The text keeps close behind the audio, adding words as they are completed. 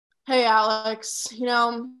Hey, Alex.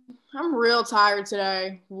 I'm real tired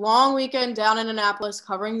today. Long weekend down in Annapolis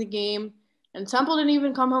covering the game, and Temple didn't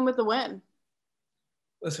even come home with the win.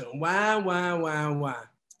 Listen, why?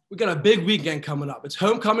 We got a big weekend coming up. It's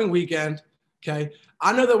homecoming weekend, okay?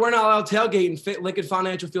 I know that we're not allowed to tailgate in Lincoln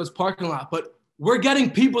Financial Field's parking lot, but we're getting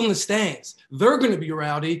people in the stands. They're going to be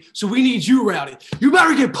rowdy, so we need you rowdy. You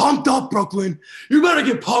better get pumped up, Brooklyn. You better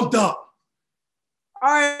get pumped up. All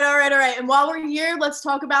right. And while we're here, let's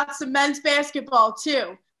talk about some men's basketball,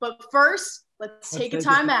 too. But first, let's take a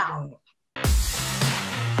timeout.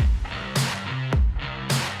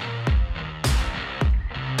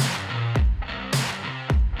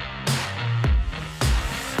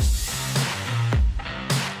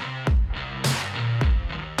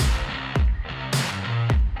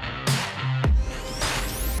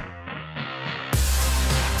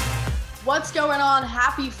 What's going on?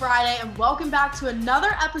 Happy Friday, and welcome back to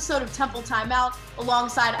another episode of Temple Timeout.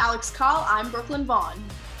 Alongside Alex Call, I'm Brooklyn Vaughn.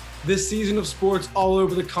 This season of sports all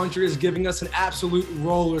over the country is giving us an absolute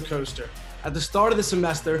roller coaster. At the start of the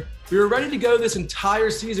semester, we were ready to go this entire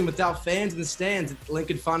season without fans in the stands at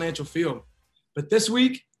Lincoln Financial Field. But this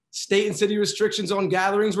week, state and city restrictions on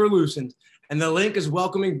gatherings were loosened, and the Linc is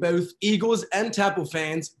welcoming both Eagles and Temple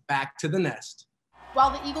fans back to the nest.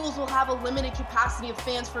 While the Eagles will have a limited capacity of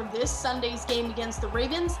fans for this Sunday's game against the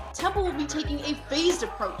Ravens, Temple will be taking a phased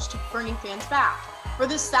approach to bringing fans back. For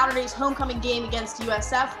this Saturday's homecoming game against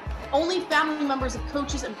USF, only family members of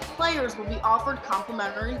coaches and players will be offered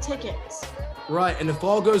complimentary tickets. Right, and if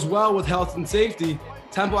all goes well with health and safety,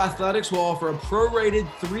 Temple Athletics will offer a prorated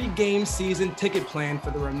 3-game season ticket plan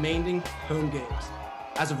for the remaining home games.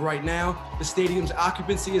 As of right now, the stadium's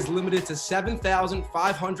occupancy is limited to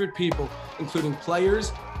 7,500 people, including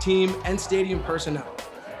players, team, and stadium personnel.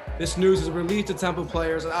 This news is a relief to Temple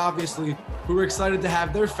players, obviously, who are excited to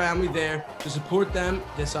have their family there to support them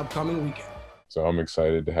this upcoming weekend. So I'm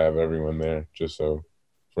excited to have everyone there just for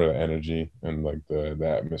the energy and the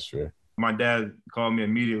atmosphere. My dad called me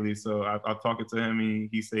immediately, so I talked to him.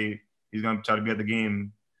 He said he's going to try to be at the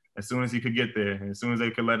game as soon as he could get there and as soon as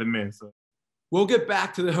they could let him in. So. We'll get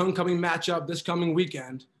back to the homecoming matchup this coming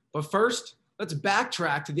weekend, but first, let's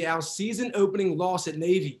backtrack to the Owls' season opening loss at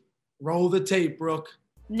Navy. Roll the tape, Brooke.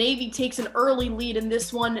 Navy takes an early lead in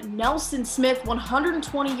this one. Nelson Smith,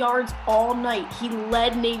 120 yards all night. He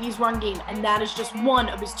led Navy's run game, and that is just one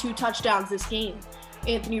of his 2 touchdowns this game.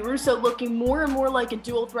 Anthony Russo looking more and more like a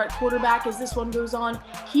dual threat quarterback as this one goes on.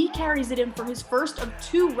 He carries it in for his first of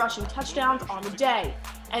 2 rushing touchdowns on the day.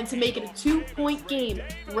 And to make it a 2-point game,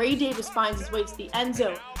 Ray Davis finds his way to the end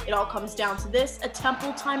zone. It all comes down to this, a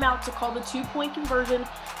Temple timeout to call the 2-point conversion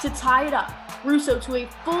to tie it up. Russo to a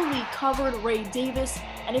fully covered Ray Davis,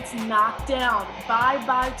 and it's knocked down.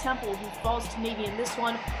 Bye Temple, who falls to Navy in this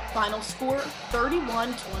one. Final score,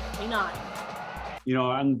 31-29.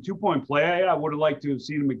 On the 2-point play, I would have liked to have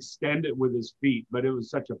seen him extend it with his feet, but it was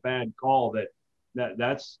such a bad call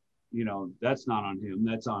that's not on him.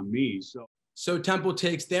 That's on me. So Temple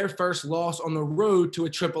takes their first loss on the road to a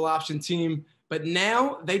triple option team, but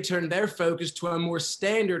now they turn their focus to a more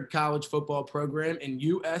standard college football program in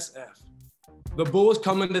USF. The Bulls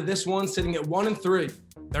come into this one sitting at 1-3.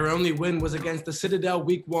 Their only win was against the Citadel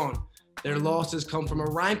Week 1. Their losses come from a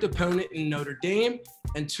ranked opponent in Notre Dame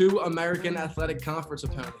and 2 American Athletic Conference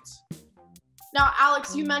opponents. Now,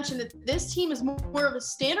 Alex, you mentioned that this team is more of a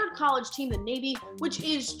standard college team than Navy, which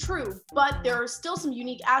is true, but there are still some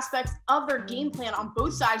unique aspects of their game plan on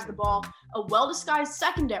both sides of the ball, a well-disguised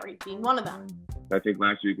secondary being one of them. I think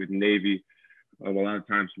last week with Navy, a lot of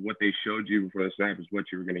times what they showed you before the snap is what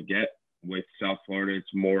you were going to get. With South Florida,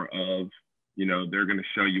 it's more of, they're going to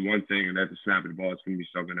show you one thing, and at the snap of the ball, it's going to be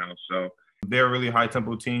something else. So they're a really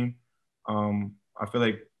high-tempo team. I feel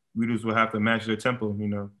like readers will have to match their tempo,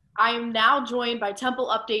 I am now joined by Temple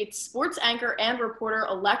Update's sports anchor and reporter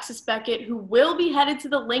Alexis Beckett, who will be headed to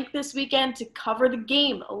the Linc this weekend to cover the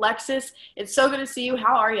game. Alexis, it's so good to see you.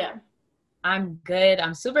 How are you? I'm good.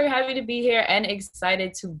 I'm super happy to be here and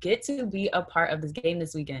excited to get to be a part of this game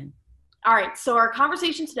this weekend. All right, so our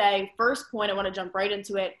conversation today, first point, I want to jump right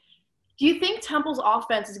into it. Do you think Temple's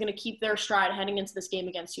offense is going to keep their stride heading into this game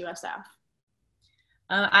against USF?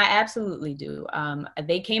 I absolutely do.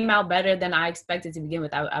 They came out better than I expected to begin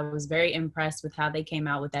with. I was very impressed with how they came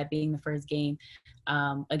out with that being the first game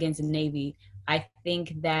against the Navy. I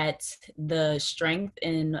think that the strength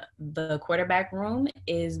in the quarterback room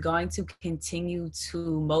is going to continue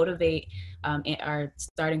to motivate our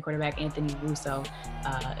starting quarterback, Anthony Russo.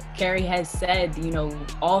 Kerry has said,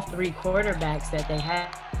 all 3 quarterbacks that they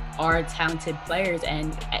have are talented players,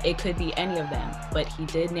 and it could be any of them. But he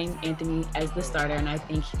did name Anthony as the starter, and I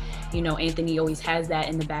think, Anthony always has that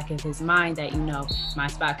in the back of his mind that, my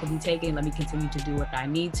spot could be taken. Let me continue to do what I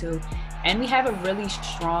need to. And we have a really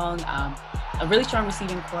strong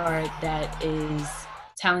receiving core that is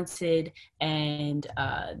talented, and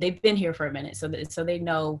they've been here for a minute, so they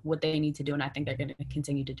know what they need to do, and I think they're going to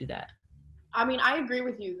continue to do that. I mean, I agree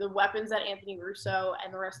with you. The weapons that Anthony Russo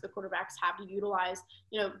and the rest of the quarterbacks have to utilize,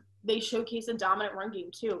 they showcase a dominant run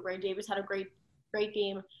game too. Ray Davis had a great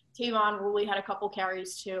game. Tavon Ruley had a couple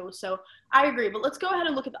carries too. So I agree. But let's go ahead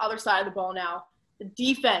and look at the other side of the ball now. The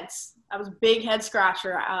defense, that was a big head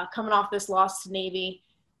scratcher coming off this loss to Navy.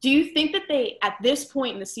 Do you think that at this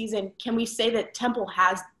point in the season, can we say that Temple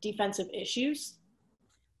has defensive issues?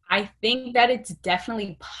 I think that it's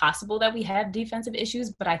definitely possible that we have defensive issues,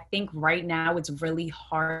 but I think right now it's really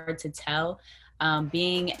hard to tell,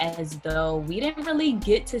 being as though we didn't really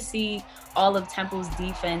get to see all of Temple's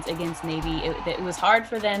defense against Navy. It was hard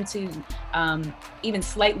for them to even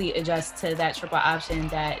slightly adjust to that triple option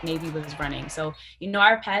that Navy was running. So,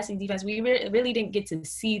 our passing defense, we really didn't get to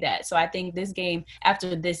see that. So I think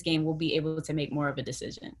after this game, we'll be able to make more of a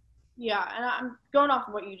decision. Yeah, and I'm going off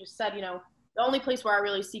of what you just said, the only place where I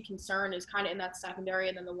really see concern is kind of in that secondary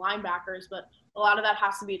and then the linebackers, but a lot of that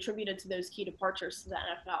has to be attributed to those key departures to the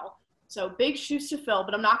NFL. So big shoes to fill,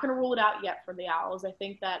 but I'm not going to rule it out yet for the Owls. I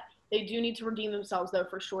think that they do need to redeem themselves, though,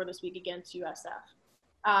 for sure this week against USF.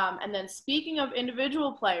 And then speaking of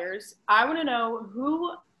individual players, I want to know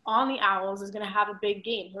who on the Owls is going to have a big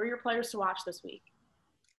game. Who are your players to watch this week?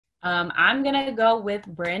 I'm going to go with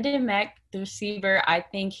Brandon Mack, the receiver. I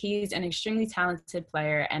think he's an extremely talented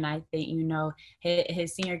player, and I think,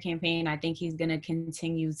 his senior campaign, I think he's going to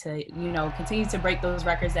continue to break those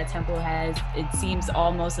records that Temple has. It seems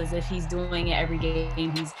almost as if he's doing it every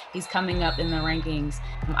game. He's coming up in the rankings.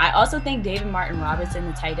 I also think David Martin Robertson,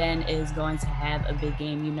 the tight end, is going to have a big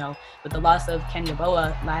game. With the loss of Kenya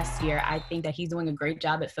Boa last year, I think that he's doing a great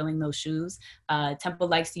job at filling those shoes. Temple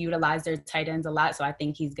likes to utilize their tight ends a lot, so I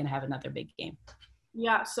think he's going to have another big game.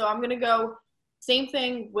 Yeah, so I'm going to go same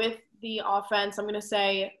thing with the offense. I'm going to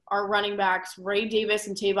say our running backs, Ray Davis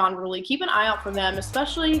and Tavon Ruley. Keep an eye out for them,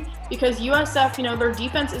 especially because USF, their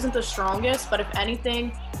defense isn't the strongest, but if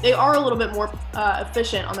anything, they are a little bit more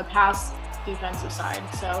efficient on the pass defensive side.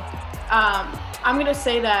 So I'm going to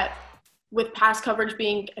say that with pass coverage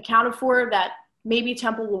being accounted for, that maybe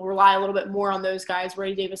Temple will rely a little bit more on those guys,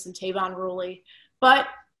 Ray Davis and Tavon Ruley. But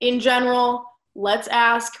in general, let's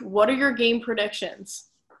ask, what are your game predictions?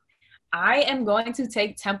 I am going to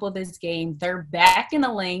take Temple this game. They're back in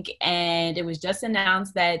the Linc, and it was just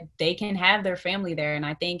announced that they can have their family there. And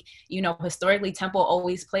I think, historically, Temple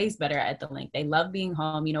always plays better at the Linc. They love being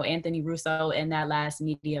home. Anthony Russo in that last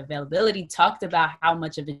media availability talked about how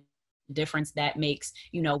much of a difference that makes,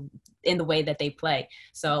 in the way that they play.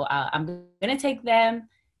 So I'm going to take them.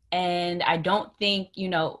 And I don't think,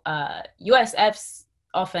 USF's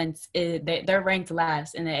offense, they're ranked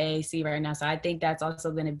last in the AAC right now, so I think that's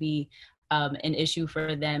also going to be an issue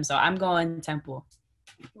for them. So I'm going Temple.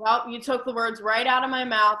 Well, you took the words right out of my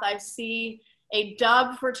mouth. I see a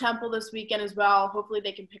dub for Temple this weekend as well. Hopefully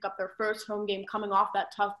they can pick up their first home game coming off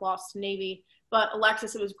that tough loss to Navy. But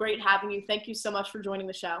Alexis, it was great having you. Thank you so much for joining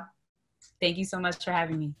the show. Thank you so much for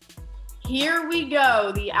having me. Here we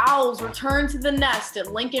go. The Owls return to the nest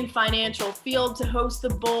at Lincoln Financial Field to host the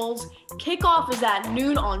Bulls. Kickoff is at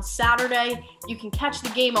noon on Saturday. You can catch the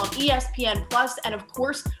game on ESPN+, and of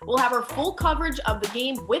course, we'll have our full coverage of the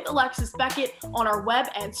game with Alexis Beckett on our web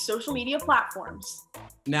and social media platforms.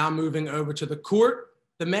 Now moving over to the court,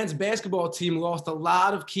 the men's basketball team lost a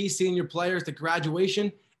lot of key senior players to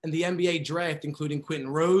graduation and the NBA draft, including Quentin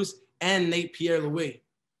Rose and Nate Pierre-Louis.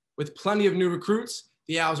 With plenty of new recruits,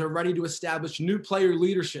 the Owls are ready to establish new player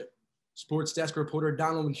leadership. Sports desk reporter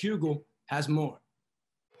Donald McHugel has more.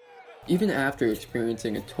 Even after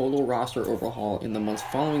experiencing a total roster overhaul in the months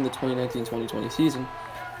following the 2019-2020 season,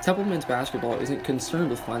 Temple men's basketball isn't concerned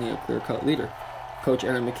with finding a clear-cut leader. Coach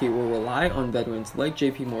Aaron McKee will rely on veterans like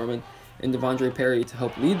J.P. Mormon and Devondre Perry to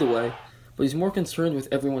help lead the way, but he's more concerned with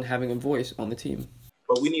everyone having a voice on the team.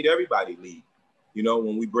 But we need everybody to lead.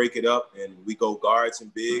 When we break it up and we go guards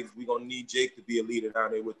and bigs, we're going to need Jake to be a leader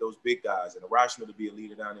down there with those big guys, and Arashma to be a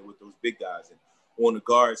leader down there with those big guys. And on the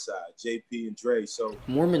guard side, JP and Dre. So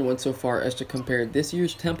Mormon went so far as to compare this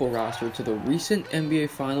year's Temple roster to the recent NBA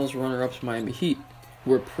Finals runner-ups Miami Heat,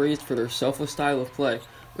 who were praised for their selfless style of play,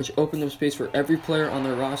 which opened up space for every player on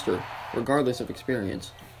their roster, regardless of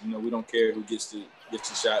experience. We don't care who gets the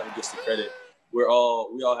shot, who gets the credit. We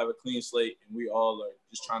all have a clean slate, and we all are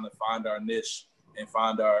just trying to find our niche and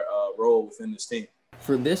find our role within this team.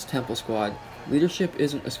 For this Temple squad, leadership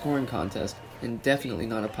isn't a scoring contest, and definitely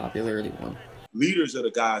not a popularity one. Leaders are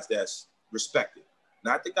the guys that's respected,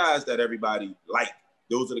 not the guys that everybody like.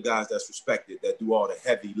 Those are the guys that's respected, that do all the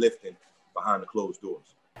heavy lifting behind the closed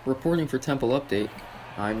doors. Reporting for Temple Update,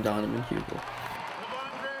 I'm Donovan Hugel.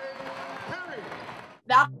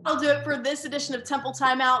 That'll do it for this edition of Temple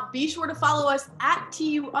Timeout. Be sure to follow us at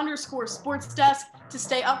 @TU_sportsdesk to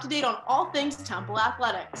stay up to date on all things Temple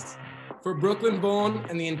athletics. For Brooklyn Vaughn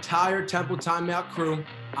and the entire Temple Timeout crew,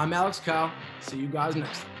 I'm Alex Kyle. See you guys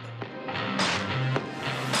next time.